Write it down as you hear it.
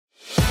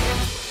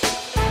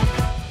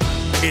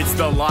It's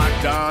the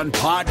Locked On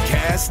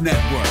Podcast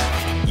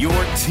Network, your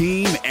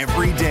team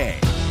every day.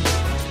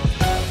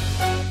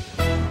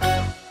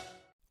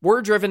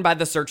 We're driven by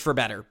the search for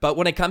better, but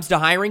when it comes to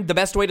hiring, the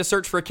best way to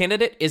search for a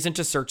candidate isn't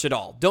to search at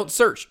all. Don't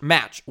search,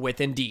 match with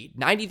Indeed.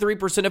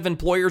 93% of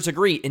employers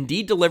agree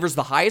Indeed delivers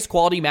the highest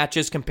quality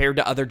matches compared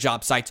to other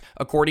job sites,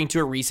 according to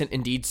a recent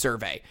Indeed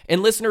survey.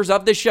 And listeners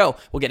of this show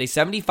will get a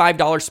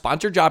 $75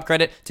 sponsored job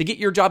credit to get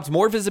your jobs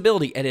more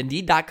visibility at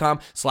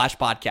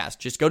Indeed.com/podcast.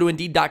 Just go to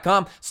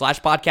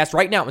Indeed.com/podcast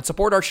right now and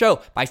support our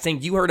show by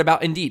saying you heard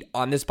about Indeed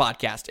on this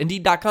podcast.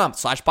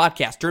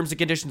 Indeed.com/podcast. Terms and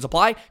conditions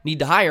apply. Need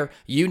to hire?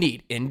 You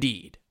need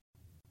Indeed.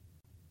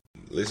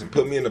 Listen,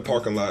 put me in the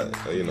parking lot,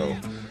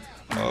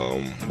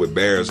 with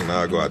Bears, and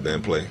I'll go out there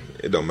and play.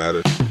 It don't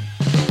matter.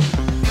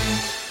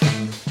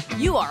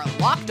 You are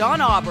Locked On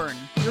Auburn,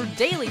 your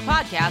daily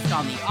podcast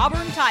on the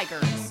Auburn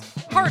Tigers.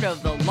 Part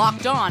of the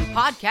Locked On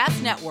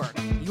Podcast Network,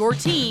 your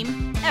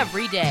team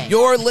every day.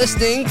 You're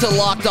listening to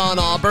Locked On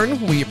Auburn.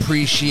 We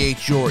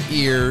appreciate your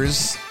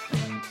ears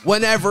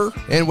whenever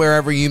and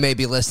wherever you may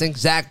be listening.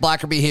 Zach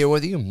Blackerby here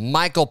with you.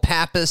 Michael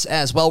Pappas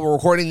as well. We're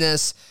recording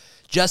this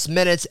just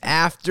minutes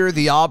after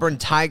the Auburn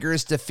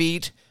Tigers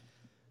defeat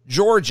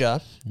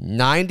Georgia,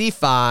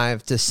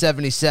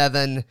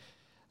 95-77.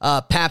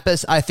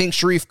 Pappas, I think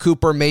Sharife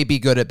Cooper may be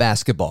good at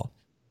basketball.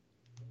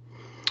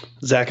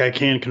 Zach, I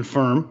can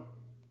confirm.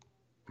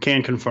 Yeah,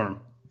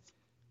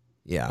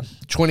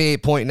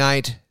 28-point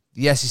night.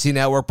 The SEC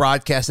Network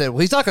broadcasted. Well,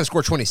 he's not going to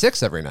score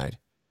 26 every night.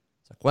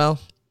 It's like, well,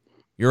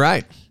 you're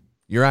right.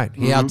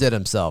 He outdid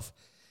himself.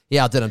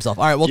 All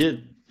right, well, you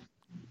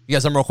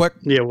got something real quick?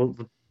 Yeah, well,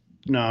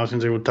 no, I was going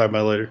to say we'll talk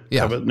about it later.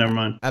 Yeah. But never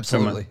mind.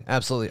 Absolutely.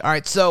 All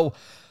right, so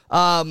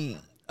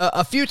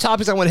a few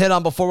topics I want to hit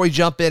on before we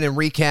jump in and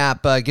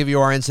recap, give you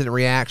our instant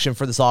reaction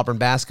for this Auburn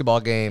basketball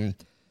game.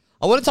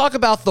 I want to talk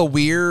about the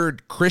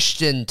weird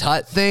Christian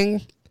Tutt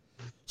thing.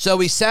 So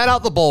he sat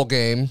out the bowl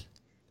game,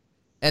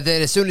 and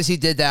then as soon as he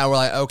did that, we're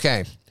like,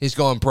 okay, he's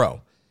going pro.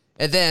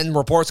 And then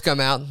reports come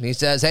out, and he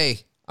says,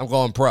 hey, I'm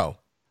going pro.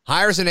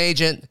 Hires an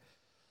agent.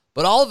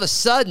 But all of a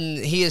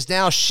sudden, he has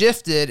now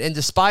shifted, and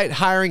despite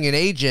hiring an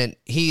agent,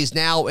 he's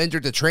now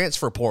entered the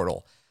transfer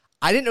portal.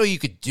 I didn't know you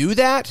could do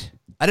that.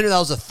 I didn't know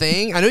that was a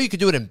thing. I know you could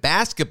do it in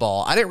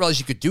basketball. I didn't realize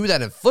you could do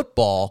that in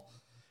football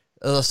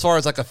as far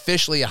as like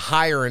officially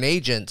hire an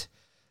agent.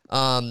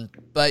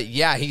 But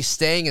yeah, he's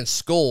staying in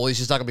school. He's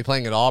just not going to be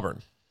playing at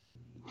Auburn.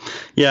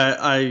 Yeah,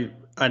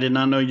 I did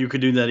not know you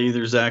could do that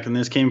either, Zach. And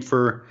this came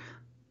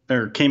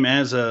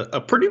as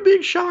a pretty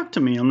big shock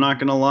to me. I'm not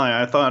going to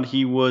lie. I thought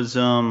he was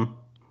going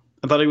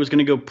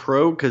to go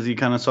pro because he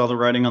kind of saw the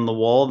writing on the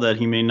wall that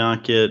he may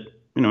not get,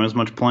 as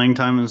much playing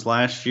time as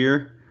last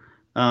year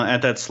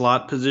at that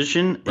slot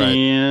position. Right.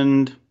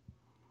 And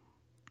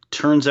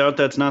turns out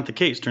that's not the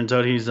case. Turns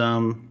out he's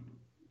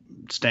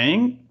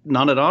staying,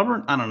 not at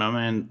Auburn. I don't know,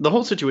 man. The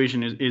whole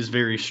situation is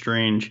very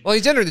strange. Well,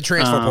 he's entered the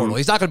transfer portal.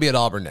 He's not going to be at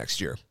Auburn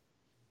next year.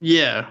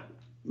 Yeah.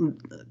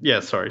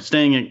 Sorry.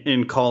 Staying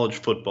in college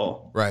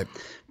football. Right.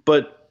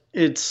 But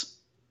I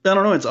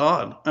don't know. It's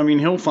odd. I mean,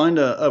 he'll find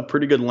a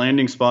pretty good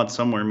landing spot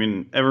somewhere. I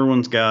mean,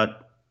 everyone's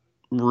got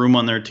room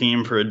on their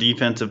team for a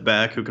defensive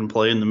back who can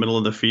play in the middle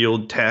of the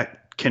field,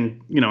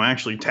 can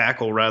actually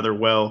tackle rather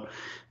well,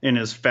 and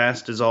is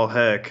fast as all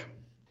heck.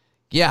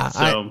 Yeah,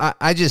 so,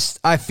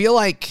 I feel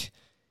like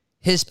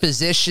his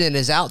position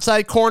is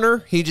outside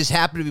corner. He just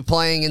happened to be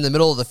playing in the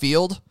middle of the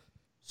field.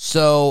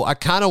 So I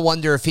kind of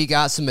wonder if he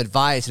got some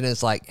advice, and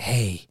it's like,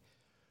 hey,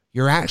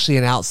 you're actually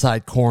an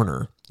outside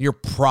corner. You're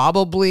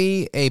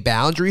probably a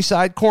boundary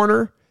side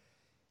corner,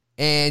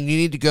 and you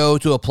need to go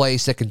to a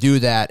place that can do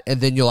that, and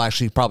then you'll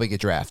actually probably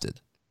get drafted.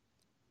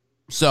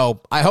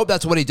 So I hope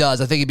that's what he does.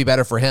 I think it'd be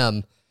better for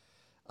him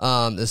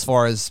as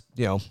far as,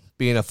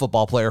 being a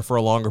football player for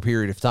a longer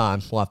period of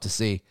time. We'll have to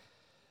see.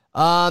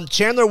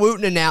 Chandler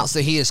Wooten announced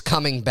that he is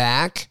coming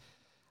back.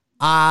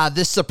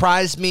 This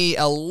surprised me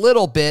a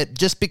little bit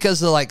just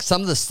because of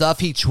some of the stuff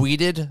he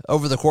tweeted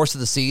over the course of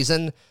the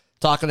season,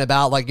 talking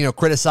about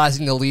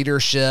criticizing the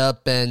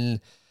leadership and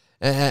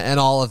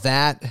all of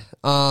that.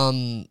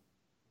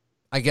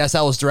 I guess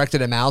that was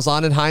directed at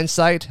Malzahn in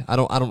hindsight. I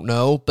don't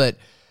know, but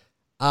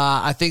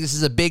I think this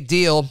is a big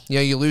deal.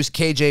 You lose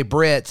KJ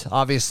Britt,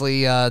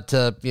 obviously,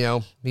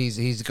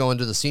 he's going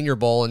to the Senior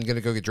Bowl and going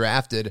to go get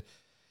drafted.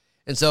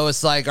 And so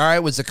it's like, all right,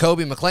 with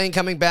Zacoby McClain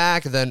coming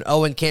back, and then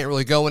Owen can't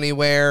really go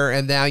anywhere,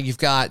 and now you've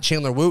got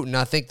Chandler Wooten.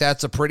 I think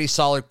that's a pretty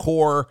solid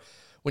core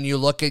when you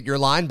look at your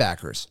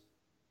linebackers.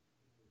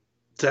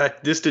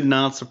 Zach, this did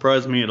not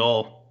surprise me at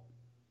all.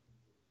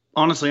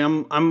 Honestly,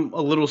 I'm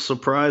a little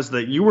surprised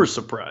that you were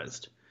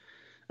surprised.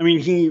 I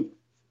mean,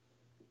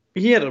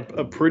 he had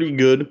a pretty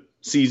good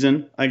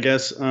season, I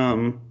guess.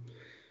 I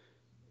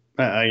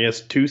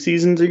guess 2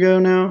 seasons ago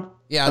now.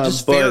 Yeah,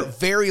 just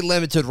very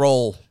limited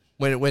role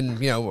when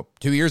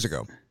 2 years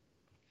ago.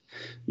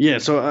 Yeah,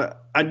 so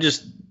I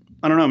don't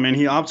know, man.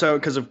 He opts out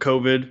because of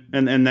COVID,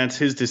 and that's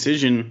his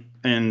decision,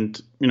 and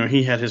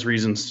he had his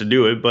reasons to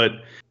do it. But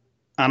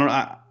I don't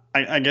know.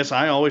 I guess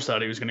I always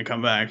thought he was going to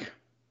come back.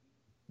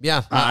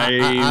 Yeah,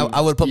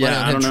 I would put money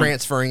on him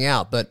transferring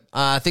out, but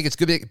I think it's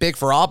big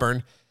for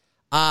Auburn.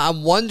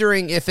 I'm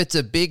wondering if it's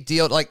a big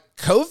deal. Like,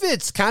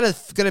 COVID's kind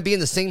of going to be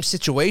in the same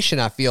situation,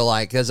 I feel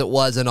like, as it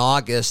was in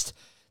August,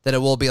 that it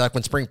will be like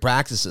when spring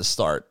practices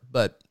start.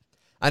 But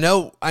I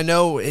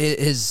know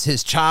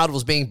his child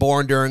was being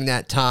born during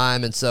that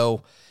time, and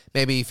so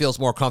maybe he feels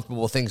more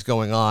comfortable with things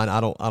going on. I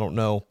don't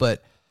know,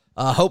 but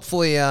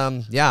hopefully,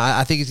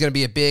 I think he's going to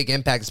be a big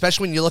impact,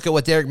 especially when you look at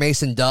what Derek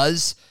Mason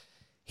does.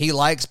 He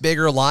likes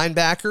bigger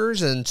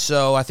linebackers, and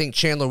so I think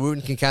Chandler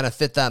Wooten can kind of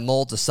fit that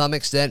mold to some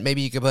extent.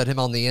 Maybe you could put him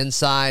on the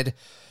inside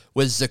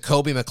with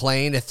Zakoby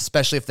McClain,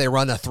 especially if they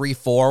run a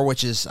 3-4,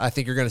 which is, I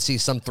think you're going to see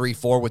some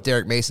 3-4 with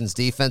Derek Mason's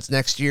defense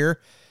next year.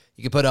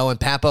 You could put Owen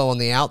Papo on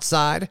the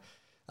outside.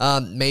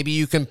 Maybe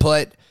you can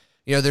put,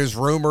 there's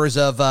rumors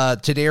of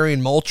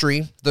Tadarian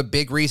Moultrie. The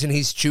big reason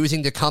he's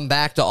choosing to come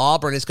back to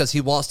Auburn is because he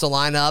wants to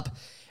line up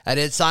at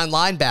inside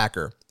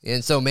linebacker.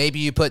 And so maybe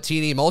you put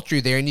TD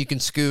Moultrie there and you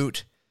can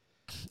scoot.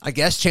 I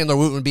guess Chandler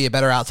Wooten would be a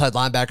better outside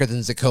linebacker than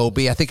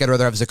Zakoby. I think I'd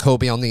rather have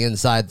Zakoby on the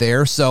inside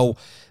there. So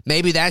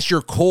maybe that's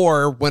your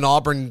core when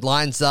Auburn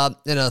lines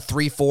up in a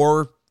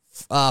 3-4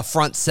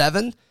 front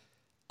seven.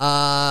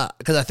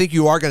 Because I think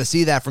you are going to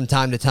see that from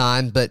time to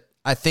time. But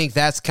I think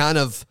that's kind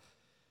of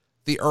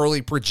the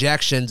early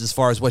projections as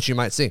far as what you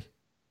might see.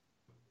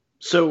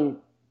 So,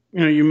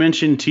 you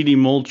mentioned TD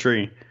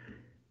Moultrie.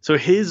 So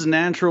his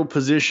natural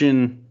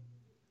position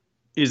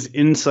is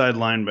inside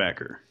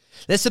linebacker.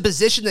 That's a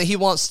position that he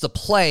wants to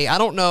play. I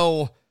don't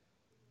know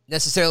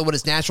necessarily what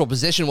his natural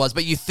position was,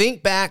 but you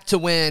think back to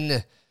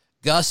when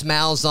Gus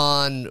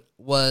Malzahn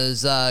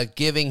was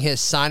giving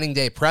his signing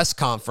day press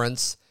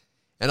conference,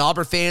 and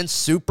Auburn fans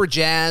super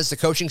jazzed. The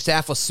coaching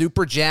staff was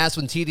super jazzed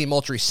when TD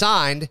Moultrie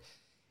signed,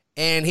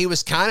 and he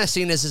was kind of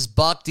seen as his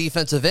buck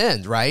defensive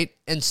end, right?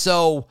 And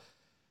so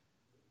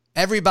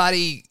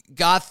everybody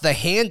got the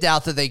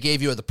handout that they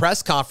gave you at the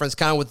press conference,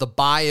 kind of with the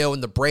bio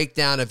and the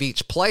breakdown of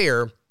each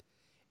player.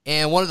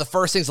 And one of the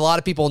first things a lot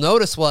of people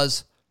noticed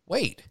was,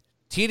 wait,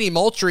 TD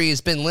Moultrie has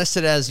been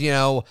listed as,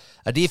 a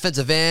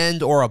defensive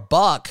end or a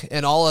buck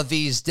in all of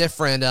these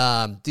different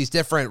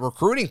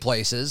recruiting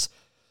places,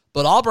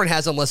 but Auburn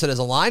has him listed as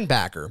a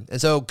linebacker. And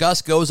so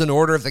Gus goes in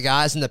order of the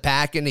guys in the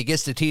pack, and he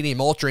gets to TD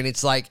Moultrie, and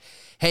it's like,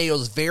 hey, it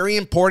was very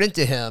important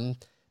to him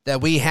that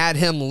we had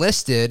him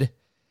listed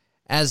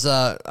as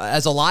a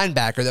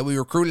linebacker, that we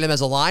recruited him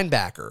as a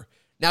linebacker.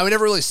 Now, we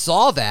never really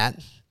saw that.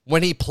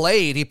 When he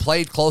played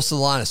close to the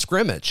line of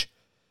scrimmage.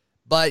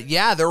 But,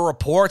 yeah, there were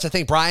reports. I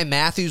think Brian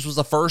Matthews was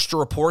the first to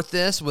report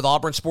this with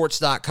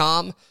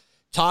AuburnSports.com.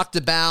 Talked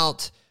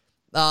about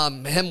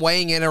him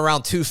weighing in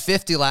around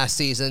 250 last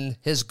season.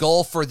 His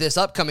goal for this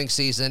upcoming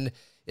season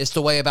is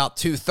to weigh about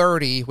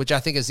 230, which I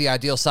think is the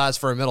ideal size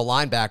for a middle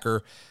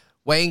linebacker.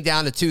 Weighing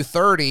down to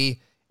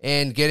 230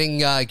 and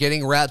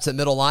getting reps at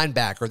middle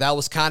linebacker. That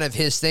was kind of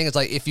his thing. It's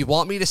like, if you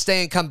want me to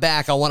stay and come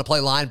back, I want to play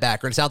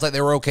linebacker. And it sounds like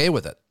they were okay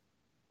with it.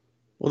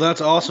 Well,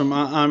 that's awesome.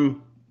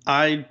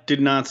 I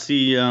did not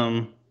see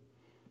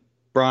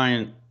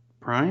Brian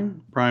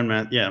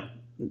Matt. Yeah,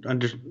 I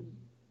just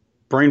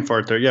brain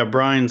fart there. Yeah,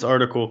 Brian's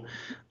article.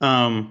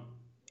 I'm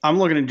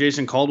looking at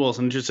Jason Caldwell's,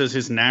 and it just says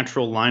his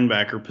natural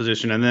linebacker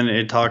position, and then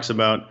it talks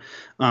about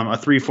a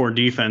 3-4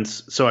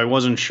 defense. So I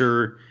wasn't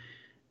sure.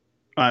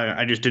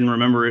 I just didn't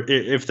remember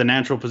if the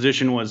natural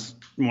position was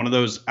one of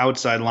those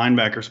outside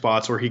linebacker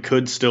spots where he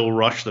could still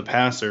rush the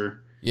passer.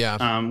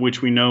 Yeah.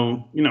 Which we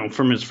know,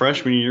 from his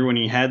freshman year when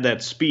he had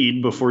that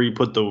speed before he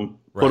put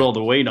all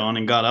the weight on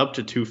and got up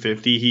to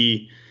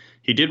 250,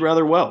 he did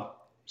rather well.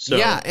 So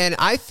yeah, and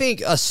I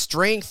think a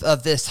strength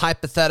of this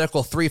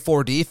hypothetical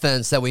 3-4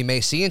 defense that we may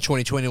see in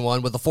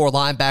 2021 with the 4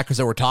 linebackers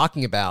that we're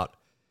talking about,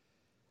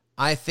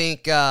 I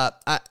think in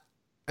a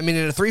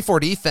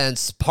 3-4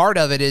 defense, part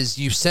of it is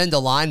you send a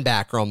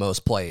linebacker on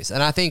most plays.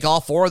 And I think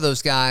all 4 of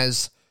those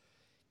guys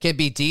can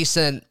be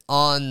decent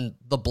on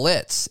the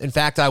blitz. In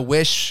fact, I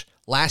wish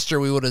last year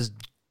we would have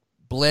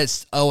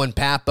blitzed Owen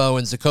Papo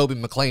and Zakoby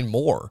McClain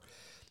more.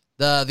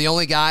 The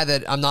only guy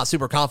that I'm not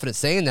super confident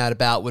saying that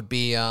about would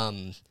be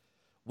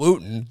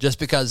Wooten, just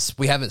because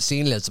we haven't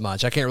seen it as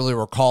much. I can't really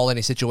recall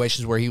any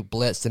situations where he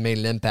blitzed and made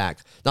an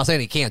impact. Not saying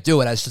he can't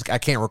do it. I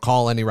can't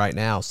recall any right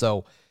now.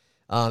 So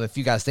if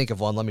you guys think of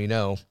one, let me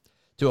know.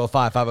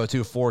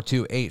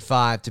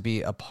 205-502-4285 to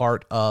be a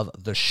part of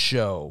the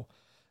show.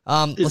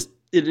 It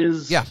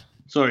is. Yeah.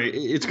 Sorry,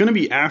 it's going to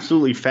be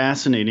absolutely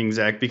fascinating,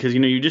 Zach, because,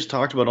 you just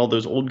talked about all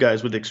those old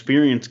guys with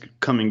experience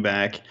coming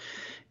back.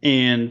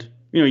 And,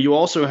 you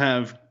also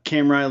have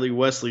Cam Riley,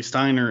 Wesley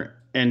Steiner,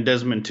 and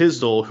Desmond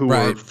Tisdale, who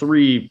are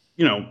 3,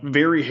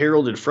 very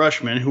heralded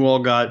freshmen who all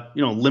got,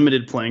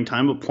 limited playing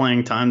time, but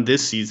playing time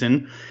this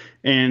season.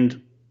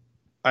 And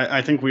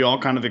I think we all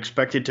kind of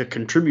expected to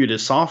contribute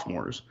as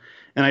sophomores.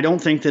 And I don't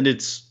think that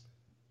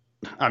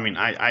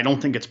I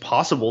don't think it's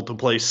possible to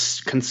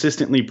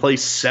consistently play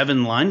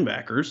 7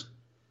 linebackers.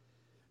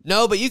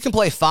 No, but you can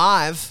play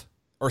 5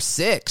 or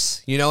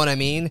 6, you know what I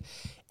mean?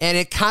 And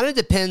it kind of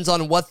depends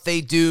on what they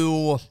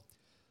do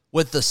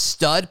with the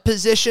stud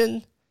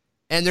position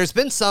And there's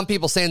been some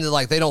people saying that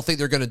like they don't think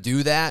they're going to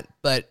do that,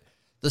 but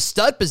the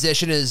stud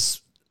position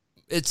it's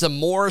a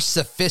more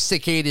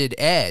sophisticated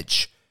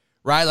edge,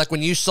 right? Like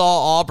when you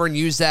saw Auburn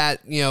use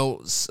that,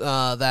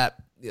 the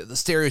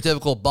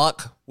stereotypical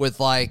buck with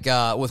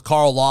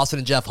Carl Lawson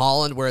and Jeff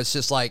Holland, where it's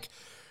just like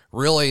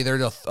really they're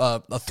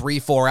a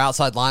 3-4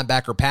 outside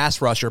linebacker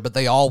pass rusher, but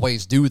they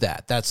always do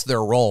that. That's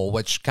their role,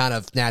 which kind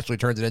of naturally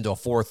turns it into a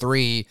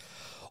 4-3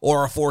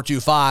 or a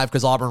 4-2-5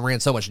 because Auburn ran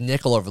so much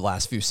nickel over the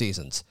last few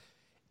seasons.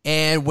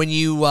 And when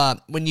you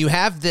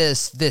have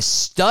this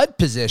stud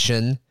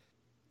position,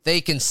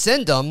 they can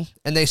send them,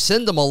 and they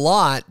send them a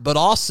lot, but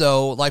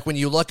also, like when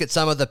you look at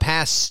some of the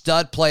past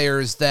stud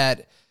players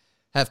that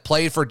have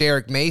played for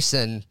Derek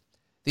Mason,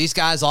 these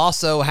guys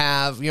also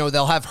have,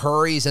 they'll have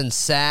hurries and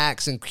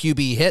sacks and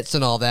QB hits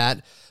and all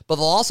that, but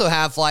they'll also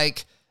have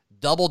like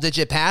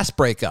double-digit pass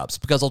breakups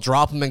because they'll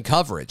drop them in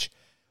coverage,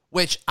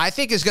 which I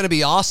think is going to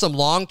be awesome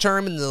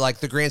long-term in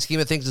the grand scheme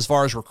of things as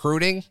far as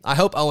recruiting. I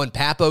hope Owen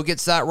Papo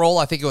gets that role.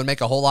 I think it would make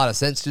a whole lot of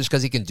sense just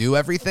because he can do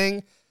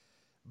everything.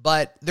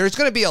 But there's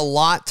going to be a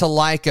lot to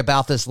like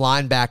about this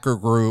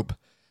linebacker group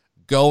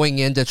going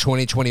into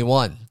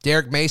 2021.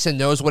 Derek Mason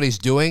knows what he's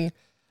doing,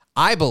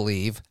 I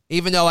believe,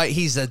 even though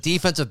he's a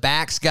defensive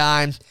backs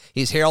guy.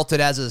 He's heralded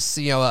as a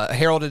safety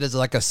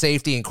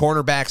and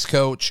cornerbacks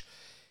coach.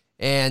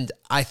 And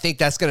I think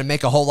that's going to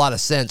make a whole lot of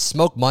sense.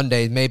 Smoke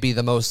Monday may be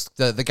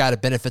the guy to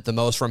benefit the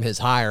most from his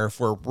hire if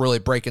we're really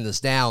breaking this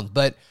down.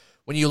 But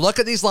when you look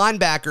at these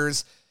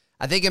linebackers,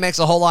 I think it makes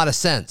a whole lot of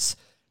sense.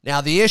 Now,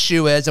 the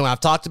issue is, and I've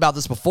talked about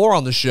this before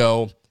on the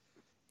show,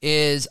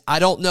 is I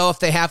don't know if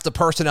they have the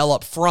personnel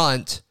up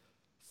front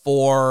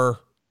for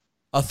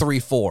a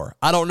 3-4.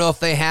 I don't know if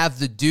they have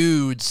the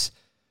dudes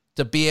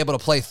to be able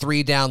to play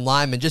 3 down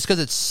linemen just because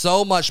it's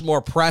so much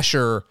more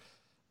pressure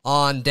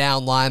on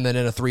down linemen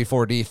in a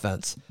 3-4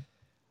 defense.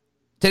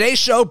 Today's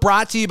show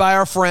brought to you by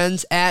our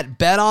friends at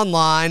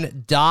betonline.ag.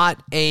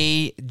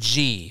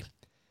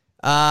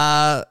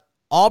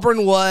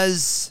 Auburn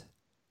was,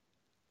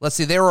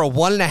 they were a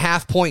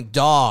 1.5-point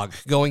dog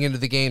going into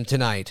the game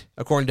tonight,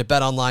 according to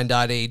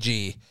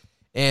betonline.ag.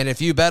 And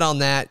if you bet on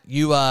that,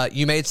 you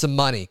made some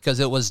money because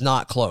it was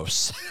not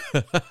close.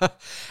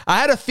 I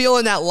had a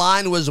feeling that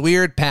line was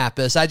weird,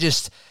 Pappas. I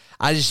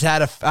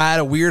had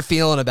a weird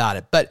feeling about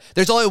it. But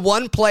there's only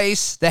one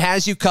place that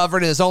has you covered,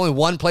 and there's only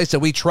one place that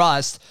we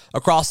trust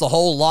across the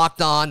whole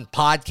Locked On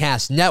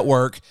podcast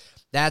network.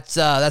 That's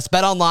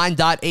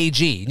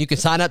betonline.ag. And you can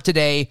sign up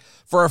today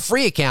for a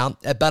free account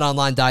at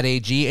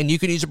betonline.ag, and you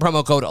can use the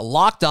promo code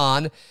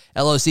LOCKEDON,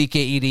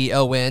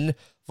 LOCKEDON,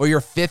 for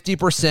your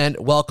 50%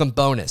 welcome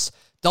bonus.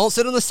 Don't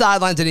sit on the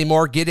sidelines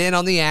anymore. Get in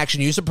on the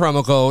action. Use the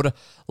promo code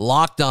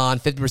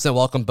LOCKEDON, 50%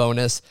 welcome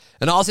bonus.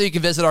 And also, you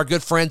can visit our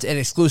good friends and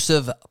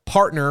exclusive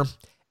partner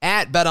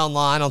at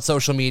BetOnline on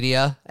social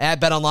media,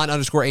 at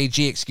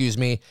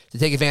BetOnline_AG, to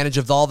take advantage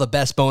of all the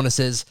best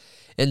bonuses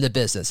in the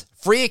business.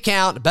 Free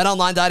account,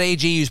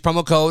 betonline.ag. Use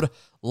promo code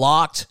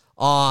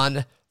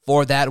LOCKEDON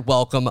for that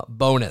welcome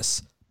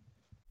bonus.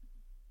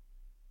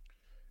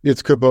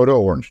 It's Kubota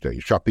Orange Day.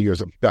 Shop the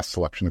year's best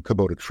selection of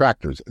Kubota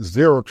tractors,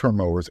 zero-turn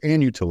mowers,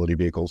 and utility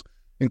vehicles,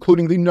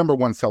 including the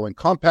 #1 selling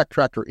compact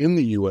tractor in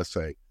the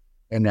USA.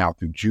 And now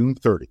through June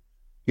 30,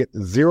 get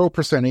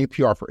 0%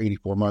 APR for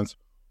 84 months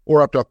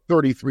or up to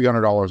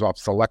 $3,300 off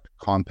select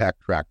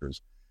compact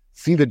tractors.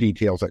 See the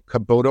details at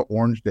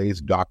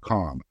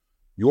KubotaOrangeDays.com.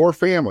 Your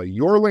family,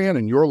 your land,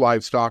 and your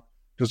livestock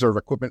deserve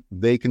equipment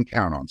they can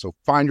count on. So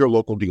find your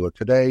local dealer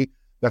today.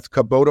 That's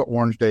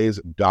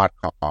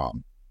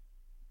KubotaOrangeDays.com.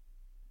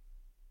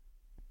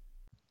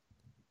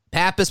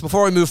 Pappas,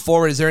 before we move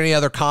forward, is there any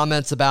other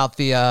comments about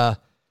the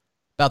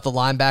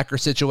linebacker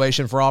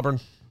situation for Auburn?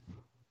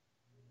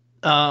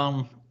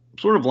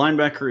 Sort of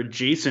linebacker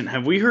adjacent.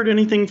 Have we heard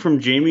anything from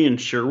Jamie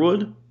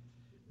Sherwood?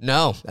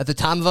 No. At the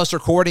time of us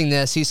recording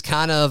this, he's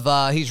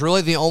he's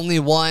really the only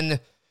one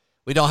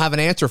we don't have an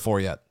answer for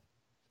yet.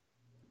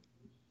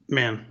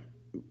 Man,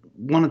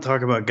 want to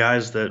talk about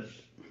guys that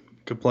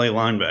could play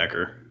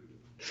linebacker.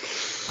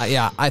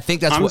 Yeah, I think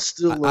that's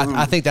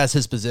I think that's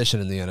his position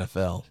in the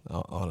NFL.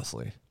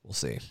 Honestly, we'll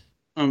see.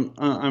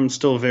 I'm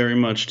still very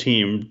much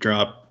team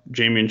drop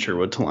Jamie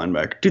Sherwood to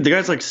linebacker. Dude, the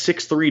guy's like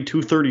 6'3",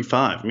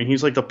 235. I mean,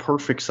 he's like the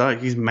perfect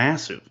size. He's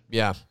massive.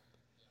 Yeah,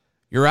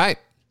 you're right.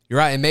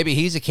 And maybe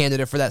he's a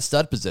candidate for that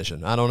stud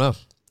position. I don't know.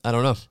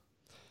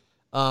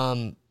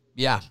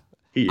 Yeah,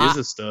 he is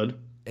a stud.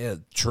 Yeah,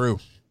 true.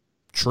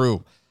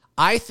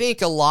 I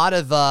think a lot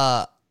of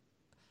at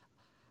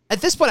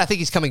this point, I think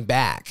he's coming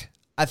back.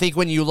 I think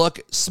when you look,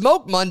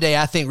 Smoke Monday,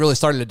 I think really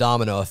started a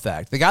domino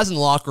effect. The guys in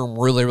the locker room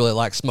really, really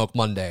like Smoke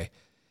Monday.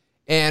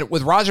 And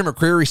with Roger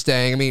McCreary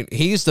staying, I mean,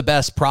 he's the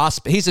best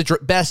prospect. He's the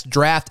best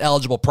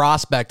draft-eligible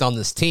prospect on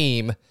this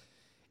team,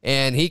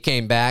 and he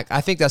came back.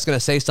 I think that's going to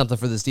say something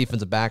for this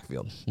defensive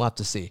backfield. We'll have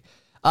to see.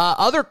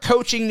 Other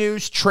coaching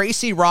news,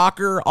 Tracy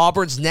Rocker,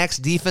 Auburn's next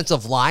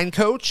defensive line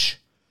coach.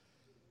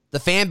 The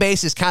fan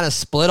base is kind of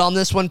split on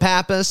this one,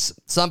 Pappas.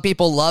 Some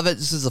people love it.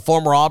 This is a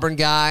former Auburn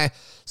guy.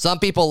 Some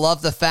people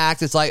love the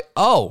fact it's like,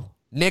 oh,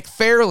 Nick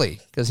Fairley,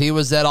 because he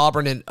was at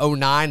Auburn in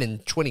 2009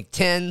 and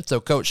 2010, so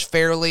Coach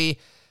Fairley.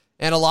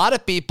 And a lot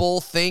of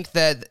people think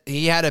that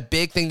he had a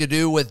big thing to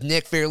do with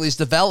Nick Fairley's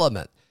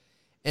development.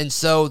 And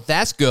so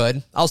that's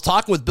good. I was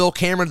talking with Bill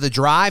Cameron of The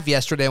Drive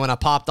yesterday when I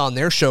popped on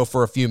their show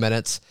for a few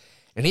minutes,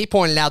 and he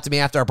pointed out to me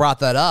after I brought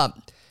that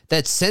up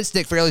that since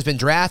Nick Fairley's been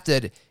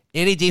drafted,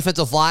 any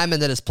defensive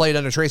lineman that has played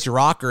under Tracy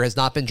Rocker has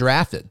not been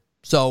drafted.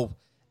 So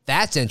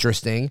that's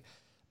interesting.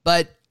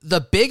 But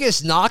the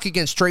biggest knock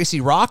against Tracy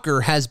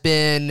Rocker has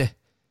been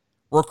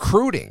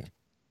recruiting.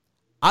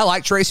 I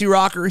like Tracy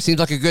Rocker. He seems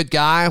like a good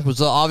guy.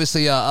 Was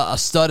obviously a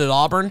stud at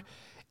Auburn.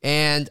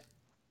 And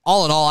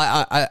all in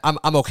all,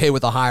 I'm okay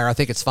with the hire. I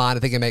think it's fine. I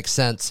think it makes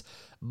sense.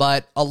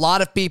 But a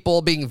lot of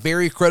people being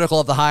very critical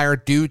of the hire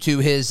due to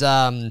his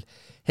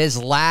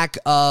lack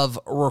of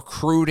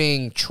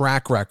recruiting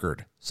track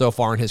record so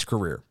far in his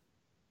career.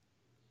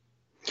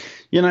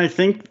 And I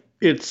think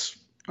it's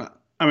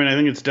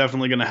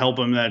definitely going to help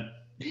him that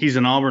he's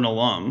an Auburn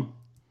alum.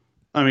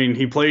 I mean,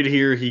 he played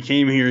here, he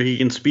came here, he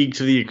can speak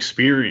to the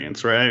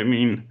experience, right? I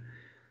mean,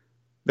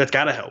 that's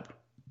got to help.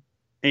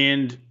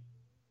 And,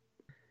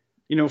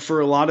 for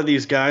a lot of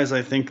these guys,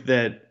 I think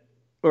that,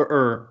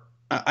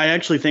 I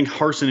actually think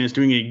Harsin is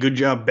doing a good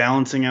job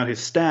balancing out his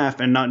staff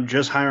and not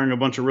just hiring a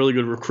bunch of really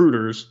good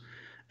recruiters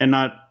and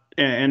not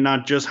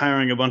just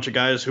hiring a bunch of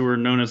guys who are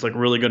known as like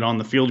really good on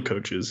the field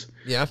coaches.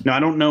 Yeah. Now, I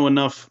don't know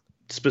enough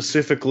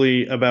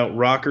specifically about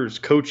Rocker's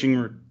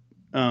coaching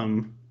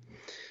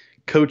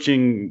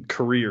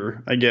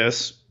career, I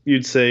guess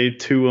you'd say,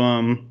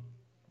 to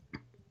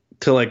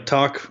like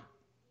talk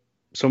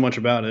so much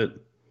about it.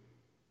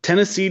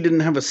 Tennessee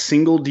didn't have a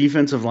single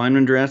defensive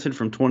lineman drafted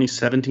from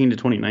 2017 to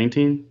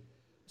 2019.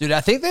 Dude,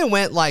 I think they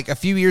went like a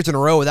few years in a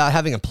row without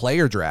having a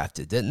player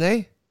drafted, didn't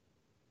they?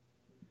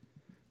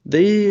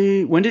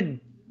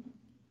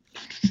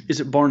 Is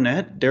it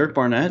Barnett? Derek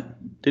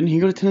Barnett? Didn't he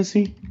go to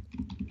Tennessee?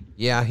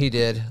 Yeah, he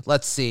did.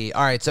 Let's see.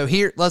 All right, so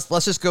here, let's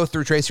just go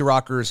through Tracy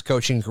Rocker's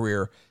coaching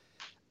career.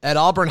 At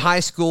Auburn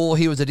High School,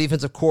 he was a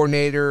defensive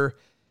coordinator,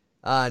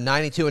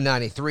 92 and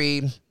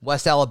 93.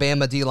 West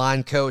Alabama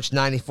D-line coach,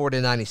 94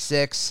 to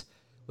 96.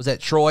 Was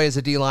at Troy as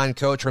a D-line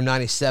coach from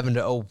 97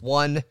 to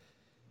 01.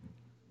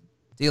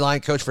 D-line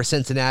coach for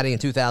Cincinnati in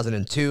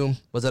 2002.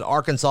 Was at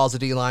Arkansas as a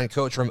D-line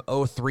coach from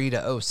 03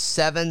 to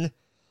 07.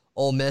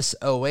 Ole Miss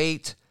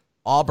 08.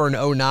 Auburn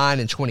 09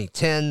 and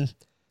 2010.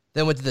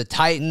 Then went to the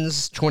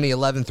Titans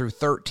 2011 through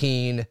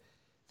 13.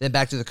 Then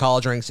back to the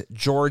college ranks.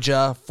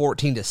 Georgia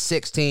 14 to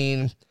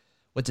 16.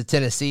 Went to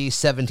Tennessee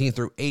 17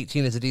 through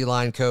 18 as a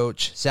D-line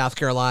coach. South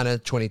Carolina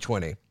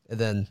 2020. And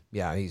then,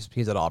 yeah,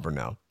 he's at Auburn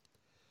now.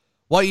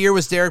 What year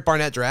was Derek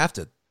Barnett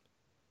drafted?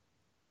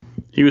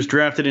 He was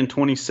drafted in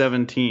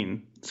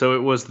 2017. So it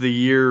was the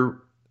year,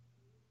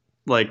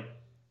 like...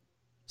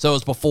 So it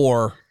was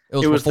before. It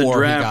was before the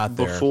draft he got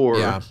there.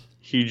 Before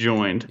he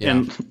joined. Yeah.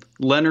 And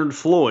Leonard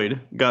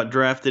Floyd got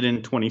drafted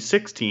in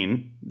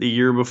 2016, the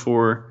year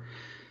before...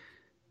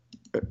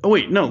 Oh,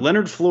 wait, no,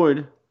 Leonard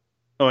Floyd...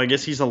 Oh, I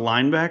guess he's a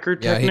linebacker,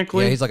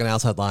 technically? He's like an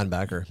outside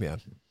linebacker, yeah.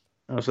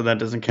 Oh, so that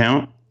doesn't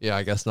count? Yeah,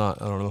 I guess not.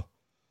 I don't know.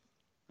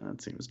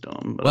 That seems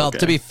dumb. But well, okay.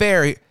 To be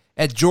fair,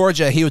 at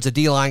Georgia, he was a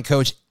D-line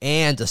coach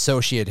and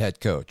associate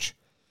head coach.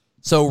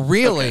 So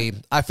really,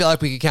 I feel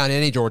like we could count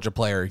any Georgia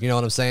player. You know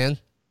what I'm saying?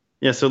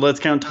 Yeah, so let's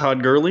count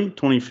Todd Gurley,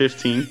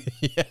 2015.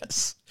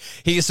 Yes.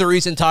 He's the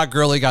reason Todd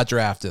Gurley got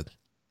drafted.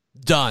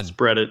 Done.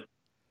 Spread it.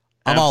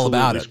 I'm all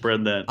about it.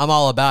 Spread that. I'm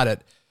all about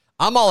it.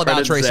 I'm all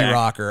about Tracy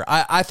Rocker.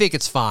 I think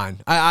it's fine.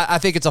 I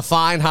think it's a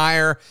fine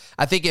hire.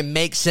 I think it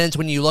makes sense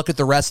when you look at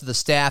the rest of the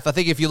staff. I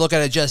think if you look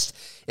at it just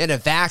in a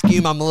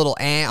vacuum, I'm a little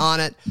on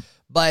it.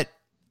 But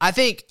I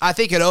think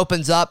it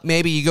opens up.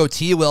 Maybe you go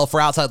T-Will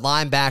for outside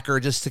linebacker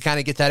just to kind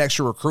of get that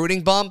extra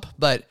recruiting bump.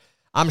 But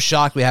I'm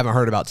shocked we haven't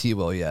heard about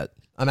T-Will yet.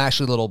 I'm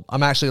actually a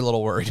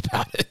little worried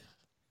about it.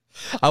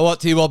 I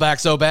want T-Will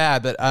back so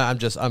bad, but I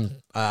don't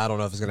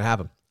know if it's going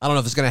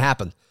to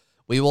happen.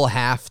 We will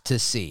have to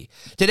see.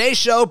 Today's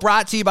show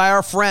brought to you by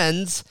our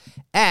friends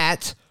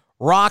at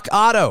Rock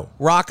Auto.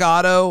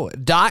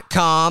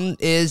 RockAuto.com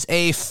is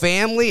a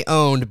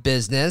family-owned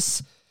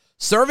business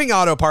serving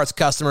auto parts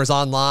customers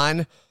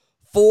online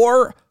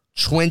for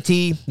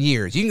 20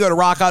 years. You can go to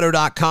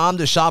RockAuto.com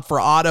to shop for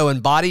auto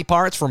and body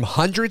parts from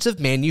hundreds of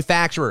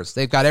manufacturers.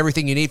 They've got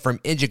everything you need from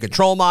engine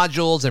control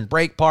modules and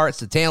brake parts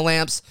to tail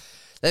lamps.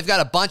 They've got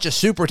a bunch of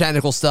super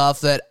technical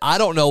stuff that I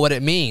don't know what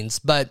it means,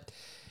 but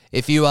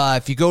if you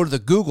go to the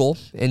Google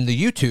and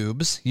the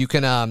YouTubes, you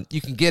can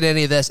get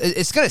any of this.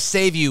 It's going to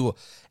save you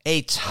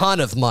a ton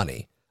of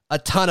money.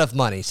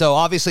 So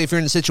obviously, if you're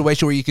in a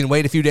situation where you can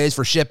wait a few days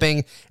for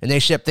shipping and they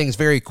ship things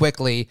very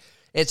quickly,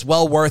 it's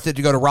well worth it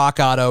to go to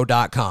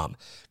RockAuto.com.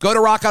 Go to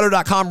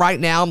RockAuto.com right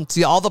now and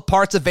see all the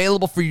parts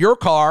available for your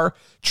car,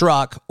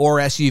 truck, or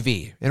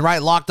SUV. And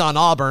write Locked On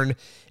Auburn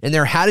in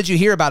their How Did You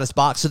Hear About Us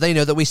box so they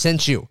know that we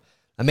sent you.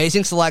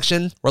 Amazing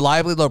selection,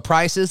 reliably low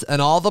prices,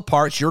 and all the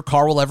parts your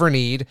car will ever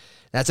need.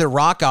 That's at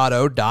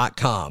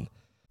RockAuto.com.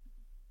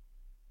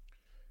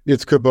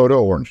 It's Kubota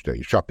Orange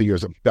Day. Shop the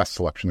year's best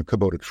selection of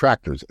Kubota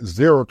tractors,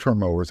 zero-turn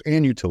mowers,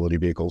 and utility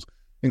vehicles,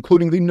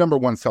 including the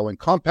 #1 selling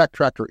compact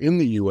tractor in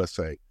the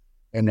USA.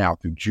 And now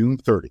through June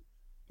 30,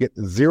 get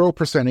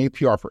 0%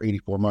 APR for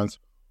 84 months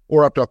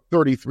or up to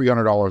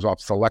 $3,300 off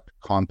select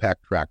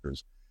compact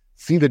tractors.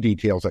 See the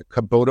details at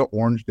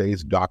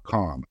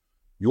KubotaOrangeDays.com.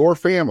 Your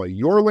family,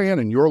 your land,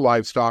 and your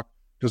livestock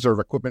deserve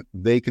equipment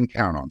they can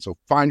count on. So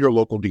find your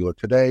local dealer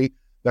today.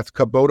 That's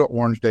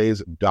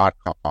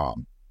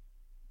KubotaOrangeDays.com.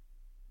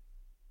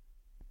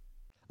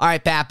 All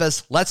right,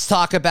 Pappas, let's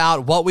talk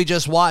about what we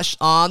just watched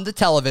on the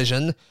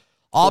television.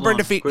 Auburn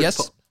defeat.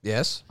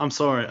 Yes. I'm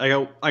sorry.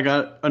 I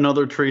got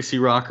another Tracy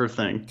Rocker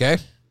thing. Okay.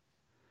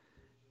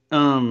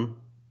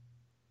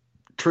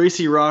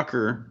 Tracy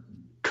Rocker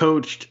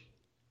coached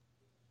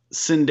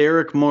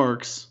Sinderic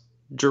Marks,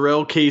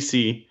 Jarrell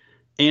Casey,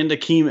 and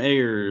Akeem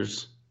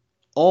Ayers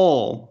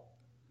all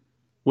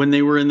when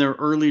they were in their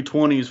early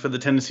 20s for the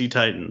Tennessee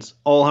Titans.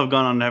 All have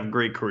gone on to have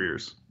great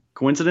careers.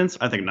 Coincidence?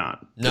 I think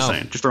not. Just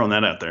saying. Just throwing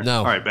that out there. No.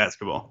 All right,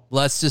 basketball.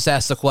 Let's just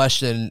ask the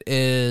question,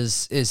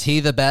 is he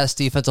the best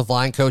defensive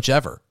line coach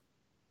ever?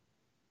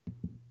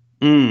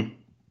 We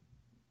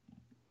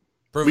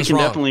Prove can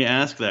wrong. definitely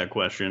ask that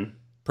question.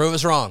 Prove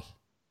us wrong.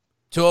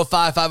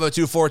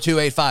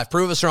 205-502-4285.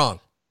 Prove us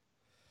wrong.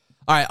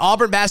 All right,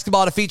 Auburn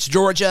basketball defeats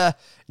Georgia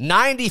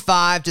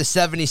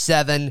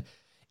 95-77.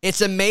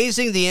 It's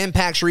amazing the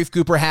impact Sharife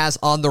Cooper has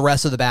on the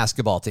rest of the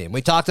basketball team.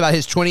 We talked about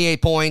his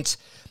 28 points,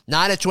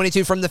 9 of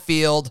 22 from the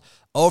field,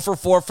 0 for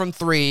 4 from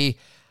 3.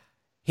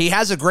 He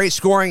has a great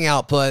scoring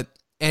output,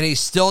 and he's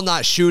still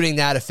not shooting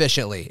that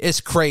efficiently. It's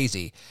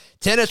crazy.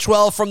 10 of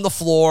 12 from the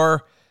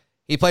floor.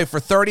 He played for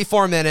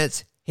 34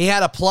 minutes. He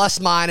had a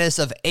plus-minus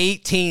of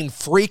 18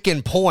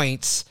 freaking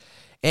points.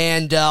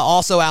 And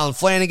also Alan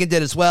Flanagan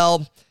did as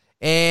well.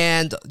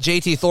 And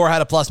JT Thor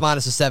had a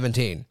plus-minus of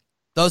 17.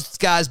 Those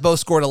guys both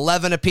scored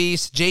 11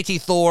 apiece.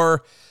 JT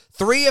Thor,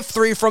 3 of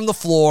 3 from the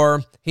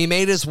floor. He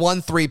made his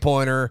 1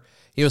 3-pointer.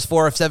 He was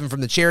 4 of 7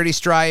 from the charity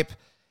stripe.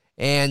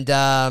 And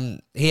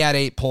he had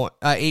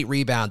 8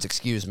 rebounds,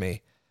 excuse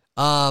me.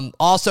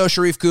 Also,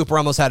 Sharife Cooper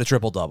almost had a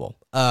triple-double.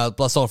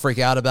 Let's don't freak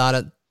out about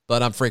it,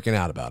 but I'm freaking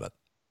out about it.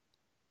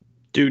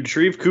 Dude,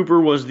 Sharife Cooper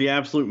was the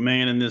absolute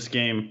man in this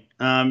game.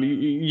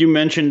 You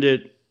mentioned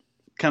it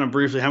kind of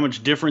briefly, how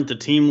much different the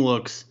team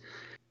looks.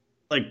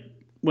 Like,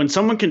 when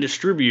someone can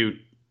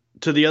distribute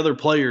to the other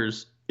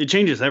players, it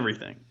changes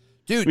everything.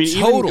 Dude,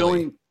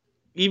 totally.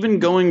 Even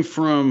going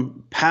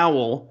from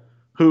Powell,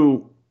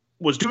 who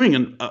was doing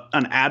an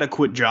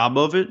adequate job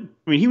of it.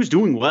 I mean, he was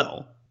doing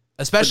well.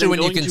 Especially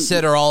when you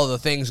consider all of the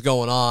things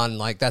going on,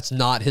 like that's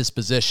not his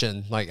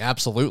position. Like,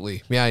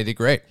 absolutely. Yeah, he did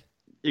great.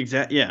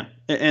 Exactly. Yeah.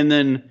 And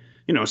then,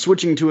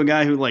 switching to a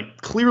guy who,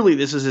 like, clearly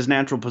this is his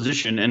natural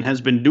position and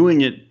has been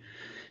doing it,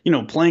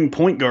 playing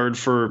point guard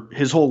for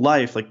his whole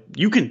life. Like,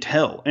 you can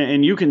tell,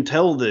 and you can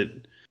tell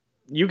the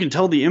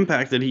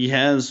impact that he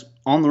has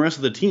on the rest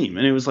of the team.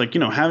 And it was like,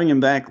 having him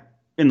back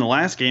in the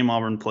last game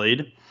Auburn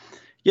played.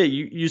 Yeah.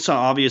 You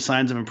saw obvious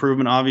signs of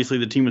improvement. Obviously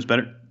the team was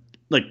better.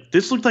 Like,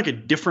 this looked like a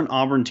different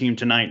Auburn team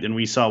tonight than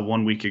we saw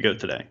 1 week ago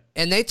today.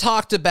 And they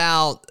talked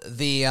about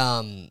the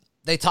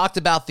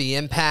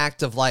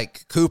impact of,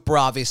 like, Cooper,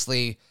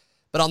 obviously,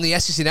 but on the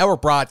SEC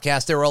Network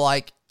broadcast, they were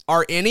like,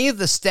 are any of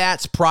the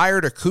stats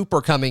prior to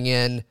Cooper coming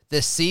in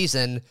this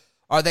season,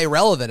 are they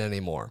relevant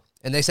anymore?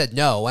 And they said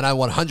no, and I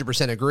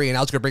 100% agree, and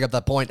I was going to bring up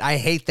that point. I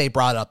hate they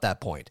brought up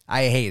that point.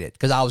 I hate it,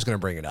 because I was going to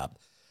bring it up.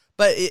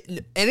 But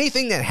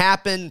anything that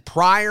happened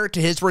prior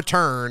to his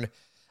return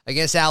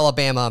against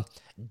Alabama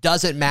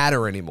doesn't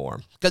matter anymore,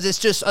 because it's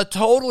just a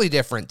totally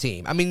different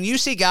team. I mean, you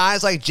see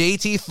guys like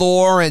JT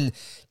Thor and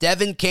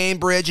Devin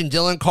Cambridge and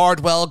Dylan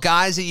Cardwell,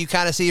 guys that you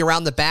kind of see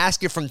around the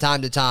basket from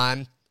time to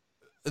time.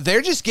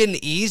 They're just getting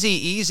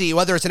easy,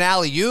 whether it's an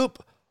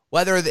alley-oop,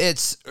 whether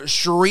it's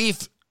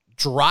Sharife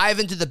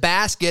driving to the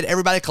basket,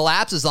 everybody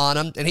collapses on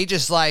him, and he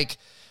just, like,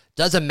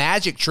 does a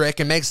magic trick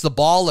and makes the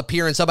ball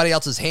appear in somebody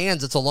else's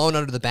hands that's alone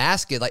under the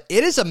basket. Like,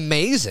 it is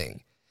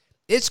amazing.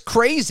 It's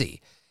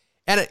crazy.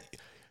 And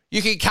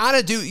you can kind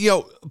of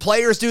do,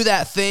 players do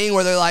that thing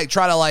where they're like,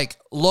 try to, like,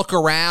 look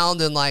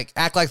around and, like,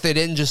 act like they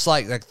didn't just,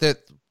 like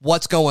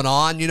what's going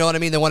on. You know what I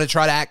mean? They want to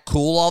try to act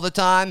cool all the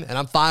time, and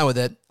I'm fine with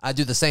it. I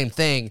do the same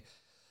thing.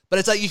 But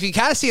it's like, you can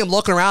kind of see him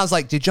looking around. It's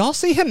like, did y'all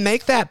see him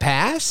make that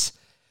pass?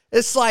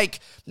 It's like,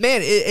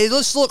 man, it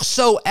just looks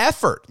so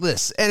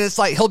effortless. And it's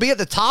like, he'll be at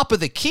the top of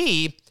the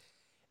key,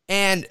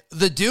 and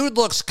the dude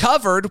looks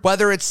covered,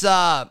 whether it's,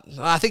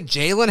 I think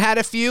Jalen had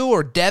a few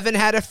or Devin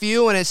had a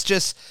few, and it's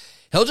just,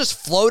 he'll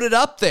just float it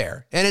up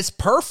there, and it's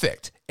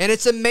perfect, and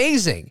it's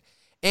amazing.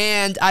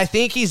 And I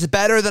think he's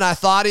better than I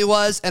thought he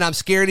was, and I'm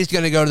scared he's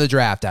going to go to the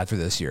draft after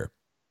this year.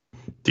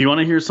 Do you want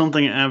to hear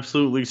something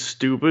absolutely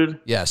stupid?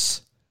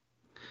 Yes.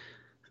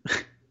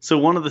 So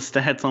one of the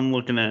stats I'm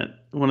looking at,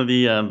 one of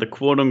the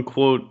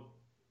quote-unquote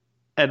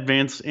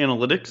advanced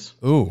analytics.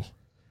 Ooh.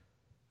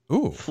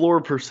 Floor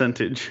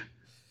percentage,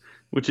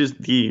 which is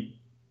the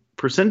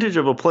percentage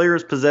of a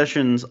player's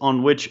possessions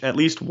on which at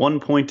least 1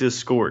 point is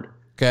scored.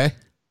 Okay.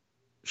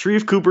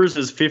 Sharife Cooper's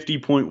is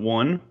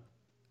 50.1.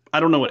 I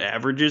don't know what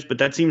average is, but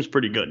that seems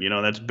pretty good.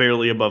 That's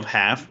barely above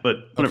half. But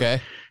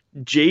okay.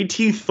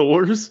 JT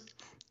Thor's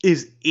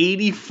is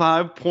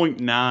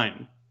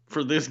 85.9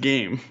 for this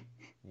game.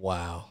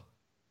 Wow.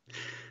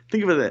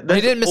 Think about that.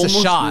 He didn't miss a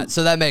shot,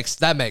 so that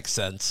makes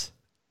sense.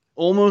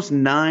 Almost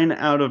 9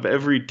 out of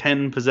every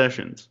 10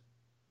 possessions.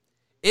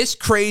 It's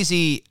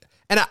crazy.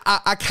 And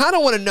I kind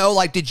of want to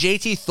know, did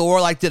JT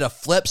Thor, did a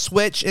flip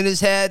switch in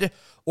his head?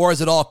 Or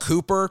is it all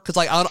Cooper? Because,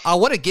 I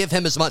want to give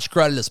him as much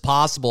credit as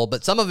possible.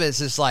 But some of it is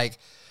just,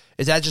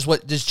 is that just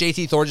does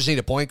JT Thor just need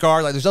a point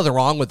guard? There's nothing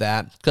wrong with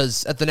that.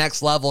 Because at the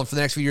next level and for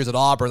the next few years at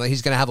Auburn,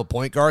 he's going to have a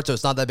point guard. So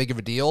it's not that big of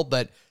a deal.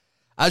 But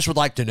I just would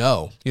like to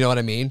know. You know what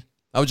I mean?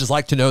 I would just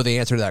like to know the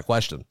answer to that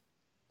question.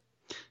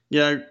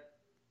 Yeah.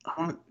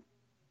 I'm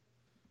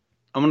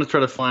going to try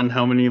to find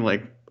how many,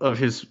 of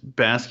his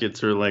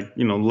baskets are,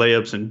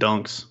 layups and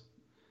dunks.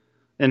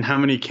 And how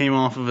many came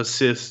off of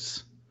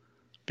assists.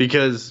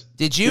 Because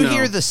did you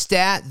hear the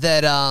stat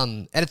that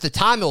and at the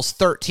time it was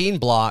 13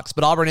 blocks,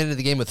 but Auburn ended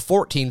the game with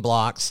 14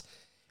 blocks,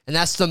 and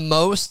that's the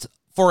most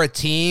for a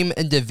team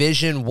in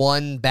Division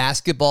I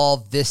basketball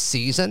this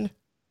season?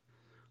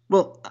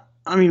 Well,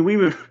 I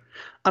mean,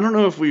 I don't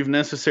know if we've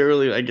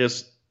necessarily,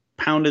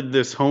 pounded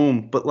this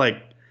home, but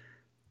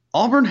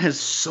Auburn has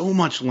so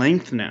much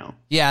length now.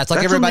 Yeah, it's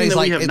like everybody's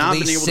at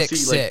least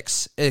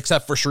 6'6",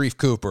 except for Sharife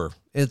Cooper.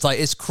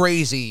 It's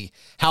crazy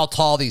how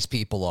tall these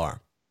people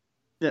are.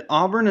 Yeah,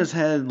 Auburn has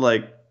had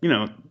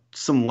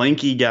some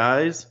lanky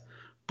guys,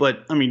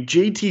 but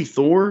JT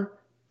Thor,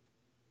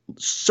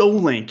 so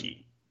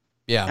lanky.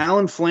 Yeah.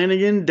 Alan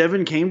Flanagan,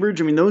 Devin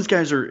Cambridge, those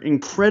guys are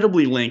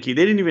incredibly lanky.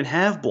 They didn't even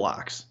have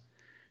blocks.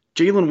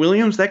 Jalen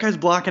Williams, that guy's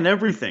blocking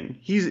everything.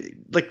 He's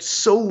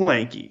so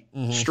lanky.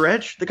 Mm-hmm.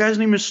 Stretch, the guy's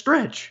name is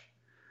Stretch.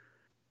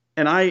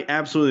 And I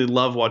absolutely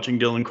love watching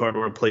Dylan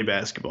Cardwell play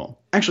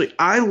basketball. Actually,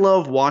 I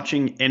love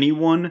watching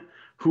anyone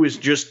who is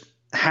just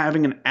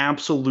having an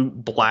absolute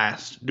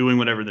blast doing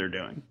whatever they're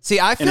doing. See,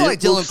 I feel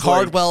like Dylan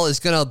Cardwell is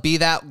going to be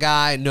that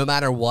guy no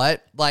matter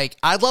what.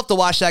 I'd love to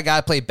watch that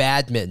guy play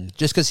badminton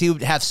just because he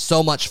would have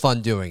so much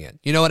fun doing it.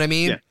 You know what I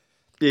mean?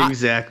 Yeah,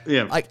 exactly.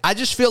 I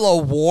just feel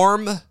a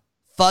warm,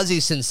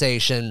 fuzzy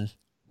sensation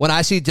when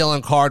I see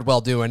Dylan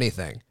Cardwell do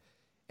anything.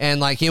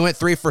 And he went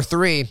 3 for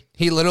 3.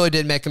 He literally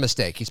didn't make a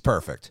mistake. He's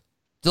perfect.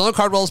 Dylan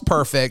Cardwell is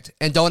perfect,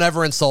 and don't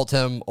ever insult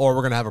him or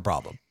we're going to have a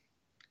problem.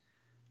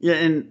 Yeah,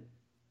 and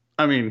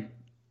I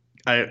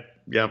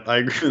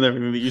agree with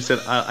everything that you said.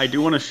 I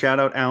do want to shout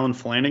out Alan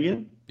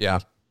Flanagan. Yeah.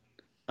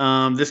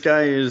 This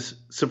guy is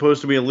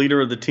supposed to be a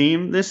leader of the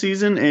team this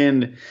season,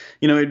 and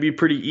it'd be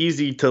pretty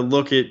easy to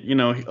look at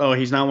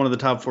he's not one of the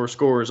top 4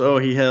 scorers. Oh,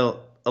 he held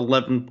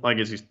 11. I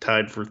guess he's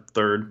tied for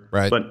third,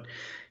 right? But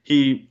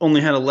he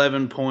only had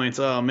 11 points.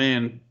 Oh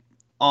man,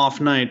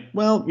 off night.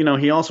 Well,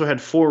 he also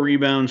had 4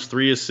 rebounds,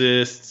 3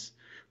 assists.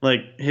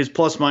 His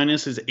plus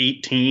minus is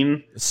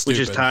 18, which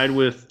is tied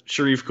with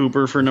Sharife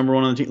Cooper for number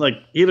 1 on the team.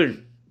 He had a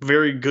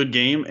very good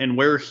game, and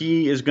where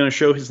he is going to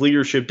show his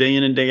leadership day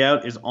in and day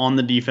out is on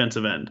the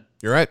defensive end.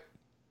 You're right.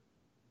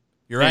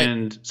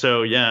 And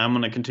so, yeah, I'm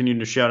going to continue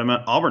to shout him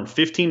out. Auburn,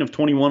 15 of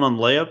 21 on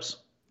layups.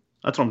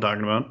 That's what I'm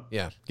talking about.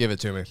 Yeah, give it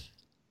to me.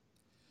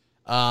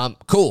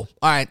 Cool.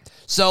 All right.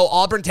 So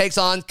Auburn takes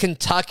on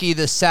Kentucky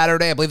this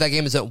Saturday. I believe that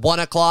game is at 1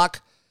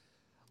 o'clock.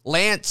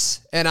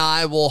 Lance and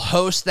I will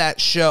host that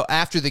show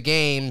after the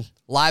game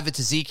live at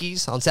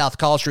Tzatziki's on South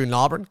College Street in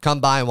Auburn. Come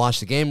by and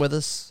watch the game with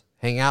us,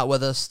 hang out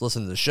with us,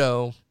 listen to the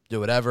show, do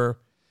whatever,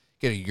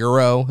 get a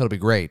Euro. It'll be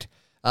great.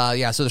 So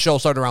the show will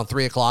start around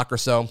 3 o'clock or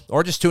so,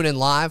 or just tune in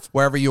live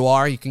wherever you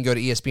are. You can go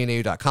to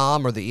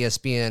ESPNAU.com or the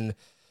ESPN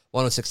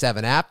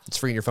 1067 app. It's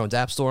free in your phone's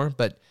app store.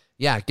 But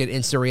yeah, get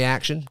instant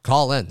reaction.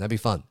 Call in. That'd be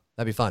fun.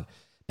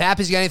 Pap,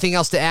 has you got anything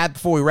else to add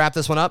before we wrap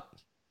this one up?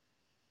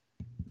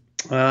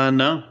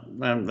 No,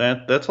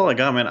 that's all I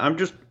got, man.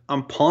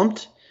 I'm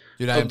pumped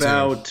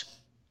about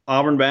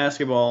Auburn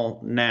basketball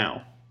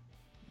now.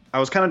 I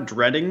was kind of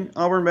dreading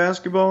Auburn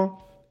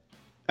basketball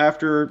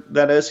after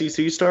that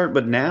SEC start,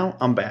 but now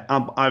I'm back.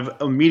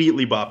 I've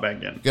immediately bought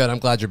back in. Good. I'm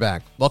glad you're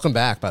back. Welcome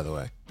back, by the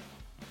way.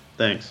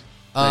 Thanks.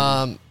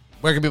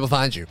 Where can people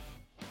find you?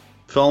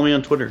 Follow me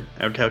on Twitter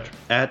at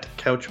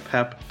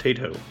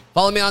CouchPapTato.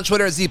 Follow me on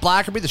Twitter at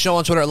ZBlackerby. The show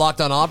on Twitter at Locked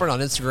On Auburn. On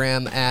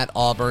Instagram at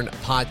Auburn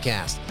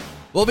Podcast.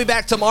 We'll be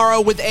back tomorrow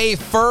with a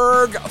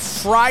Ferg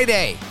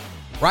Friday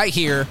right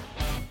here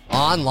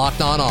on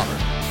Locked On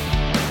Auburn.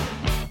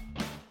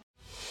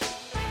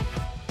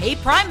 Hey,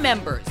 Prime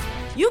members,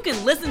 you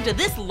can listen to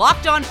this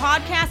Locked On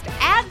podcast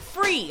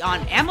ad-free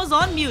on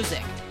Amazon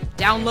Music.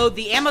 Download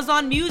the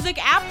Amazon Music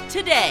app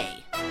today.